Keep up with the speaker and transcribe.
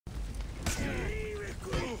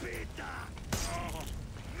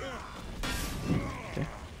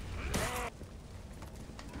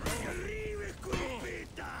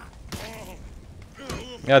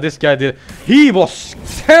Yeah, this guy did. He was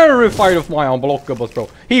terrified of my unblockables, bro.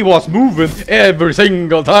 He was moving every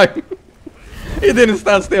single time. He didn't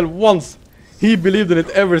stand still once. He believed in it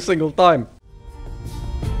every single time.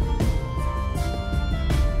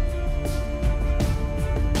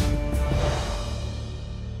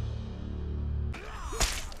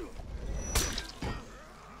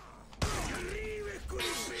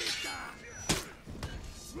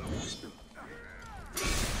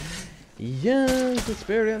 Yes,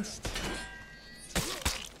 experienced.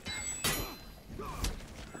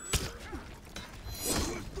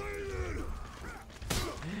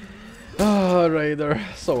 Ah, Raider,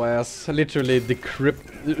 so ass. Literally the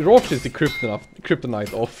Roach is the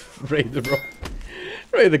kryptonite of Raider, bro.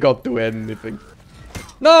 Raider can't do anything.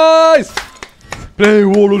 Nice! Play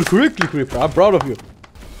Warlord correctly, Creeper. I'm proud of you.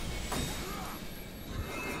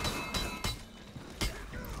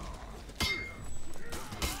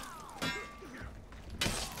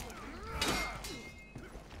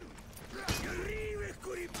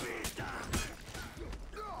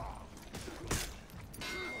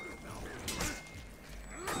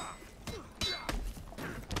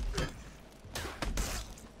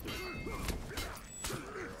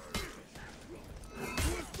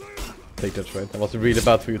 Take that trade. That was really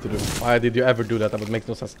bad for you to do. Why did you ever do that? That would make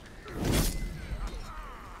no sense.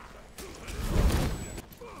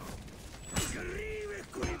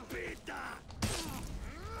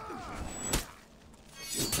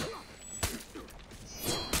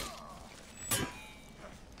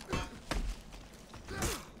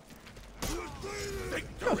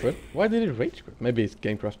 That's weird. Why did it rage quit? Maybe it's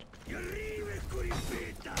game crashed.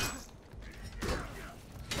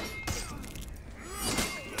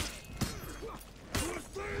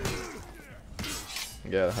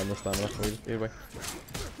 Yeah, I have no stamina for it either way.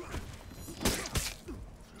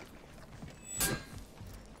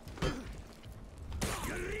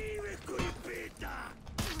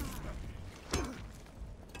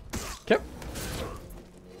 Okay.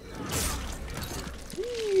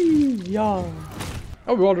 Yeah.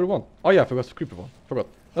 Oh, we already won. Oh yeah, I forgot to creeper one. Forgot.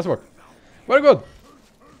 Let's work. Very good.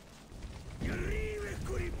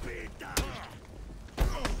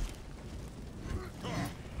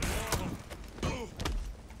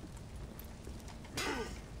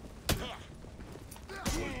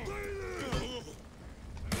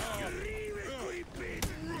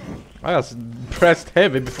 I just pressed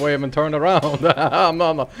heavy before I even turned around.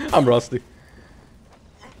 I'm rusty.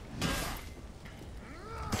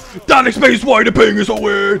 That explains why the ping is so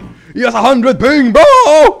weird. He has 100 ping,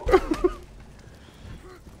 bro.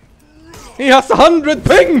 He has 100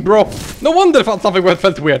 ping, bro. No wonder something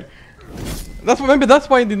felt weird. Maybe that's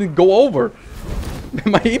why it didn't go over.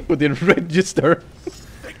 My input didn't register.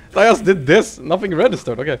 I just did this. Nothing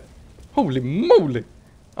registered. Okay. Holy moly.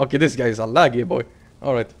 Okay, this guy is a laggy boy.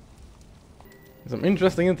 All right. Some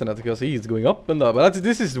interesting internet because he's going up and up. But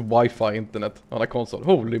this is Wi-Fi internet on a console.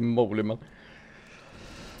 Holy moly, man.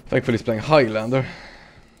 Thankfully he's playing Highlander.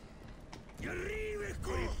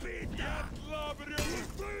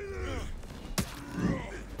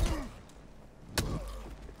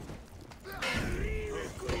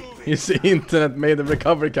 You see, internet made the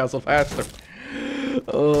recovery cancel faster.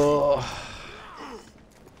 Oh.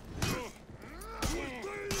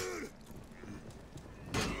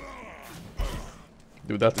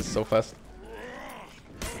 Dude, that is so fast.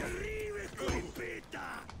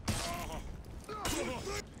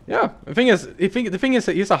 Yeah, the thing is,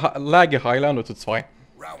 he's a laggy Highlander, so it's fine.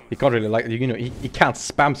 He can't really like, you know, he can't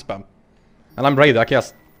spam. And I'm Raider, I can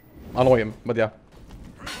just annoy him, but yeah.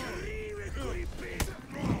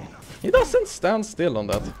 He doesn't stand still on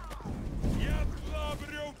that.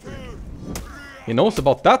 He knows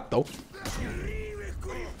about that though.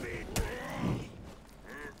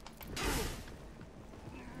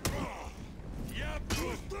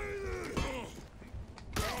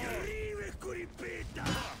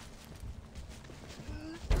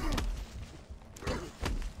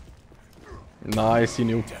 Nice, he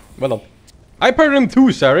knew. Well done. I paired him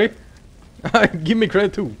too, Sari. Give me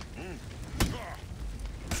credit too.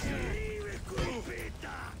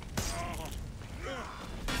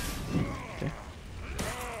 Okay.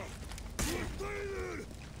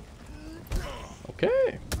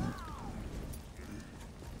 Okay.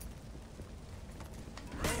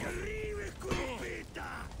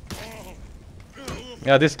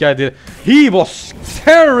 Yeah, this guy did. He was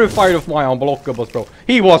terrified of my unblockables, bro.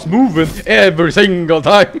 He was moving every single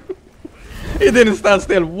time. He didn't stand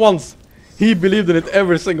still once. He believed in it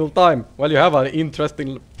every single time. Well, you have an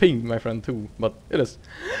interesting ping, my friend, too. But it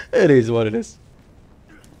is what it is.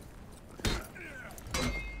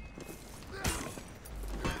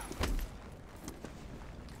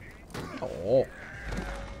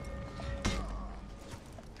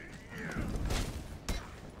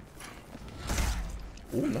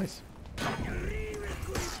 Oh, nice.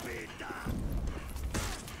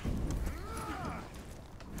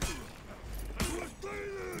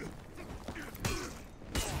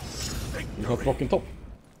 He's not blocking top.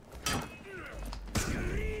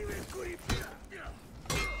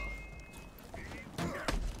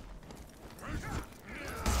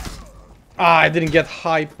 Ah, I didn't get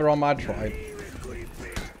hyper on my tried.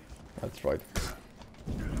 That's right.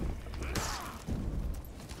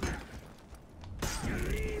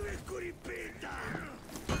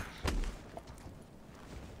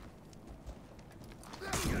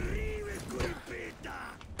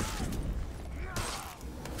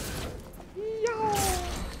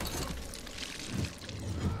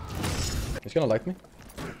 He's gonna like me.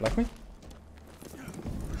 Like me?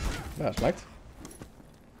 That's liked.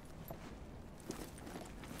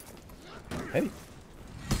 Hey.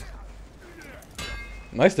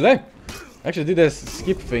 Nice delay. Actually did a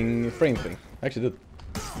skip thing, frame thing. Actually did.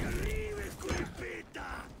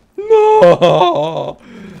 No!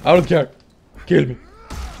 I don't care. Kill me.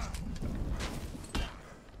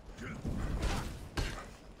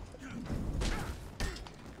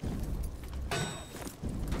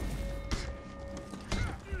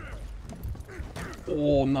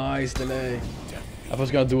 Oh, nice delay. I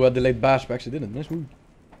was gonna do a delayed bash, but actually didn't. Nice move.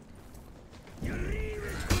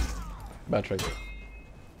 Bad trade.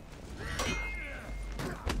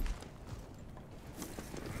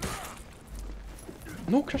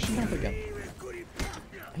 No crushing counter again.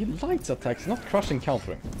 He lights attacks, not crushing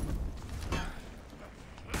countering.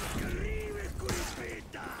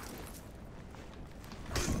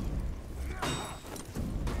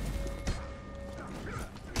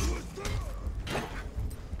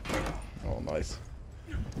 Oh, nice.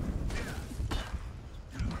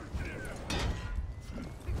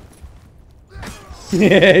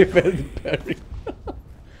 Yeah, he fed the parry.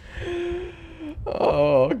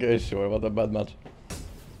 Oh, okay, sure. What a bad match.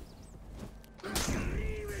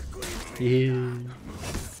 Yeah.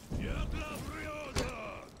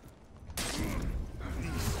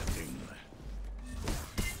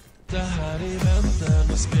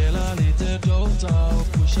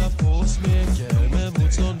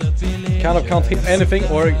 Kind of can't hit anything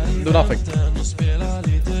or do nothing.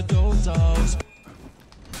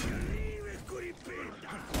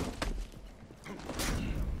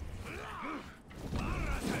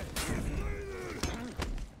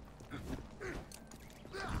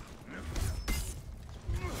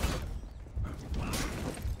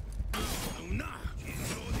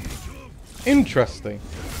 Interesting.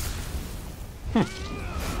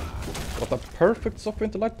 Got a perfect software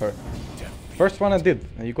into light pair. First one I did,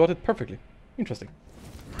 and you got it perfectly. Interesting.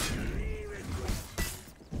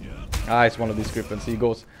 Ah, it's one of these griffins. He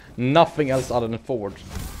goes nothing else other than forward.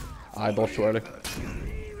 I dodged too early.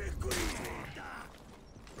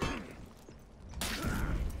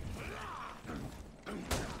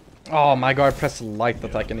 Oh my god, I pressed light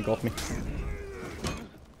attack and he got me.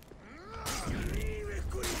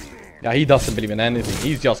 Yeah, he doesn't believe in anything.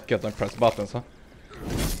 He's just gonna press buttons, huh?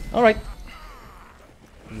 Alright.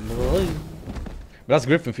 But that's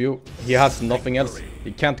Griffin for you. He has nothing else.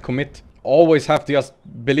 He can't commit. Always have to just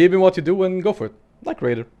believe in what you do and go for it. Like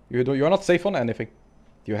Raider. You're not safe on anything.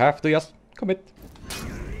 You have to just commit.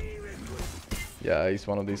 Yeah, he's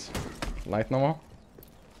one of these. Light no more.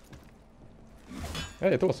 Yeah,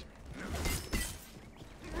 it was.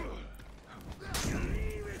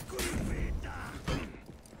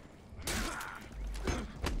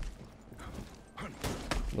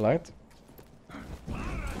 Light.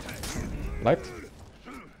 Light.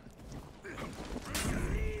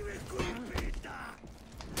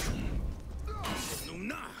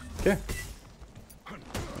 Okay.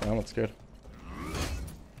 I'm not scared.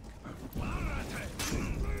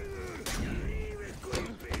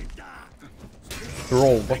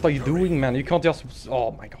 Bro, what are you doing, man? You can't just...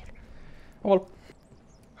 Oh my god. Oh well.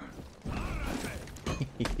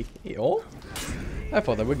 Oh? I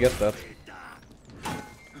thought I would get that.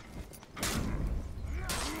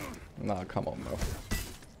 Nah, come on, bro.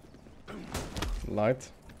 Light.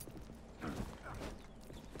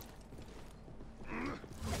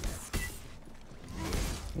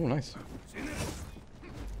 Oh, nice.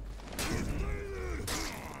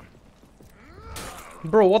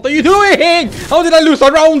 Bro, what are you doing? How did I lose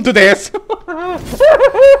a round to this?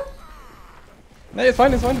 No, it's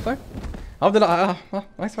fine, it's fine, it's fine. How did I...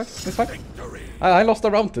 nice fight, nice fight. I lost a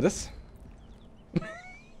round to this. I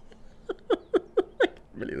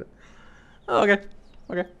can't believe it. Oh, okay,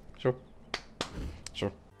 okay, sure.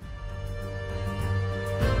 Sure.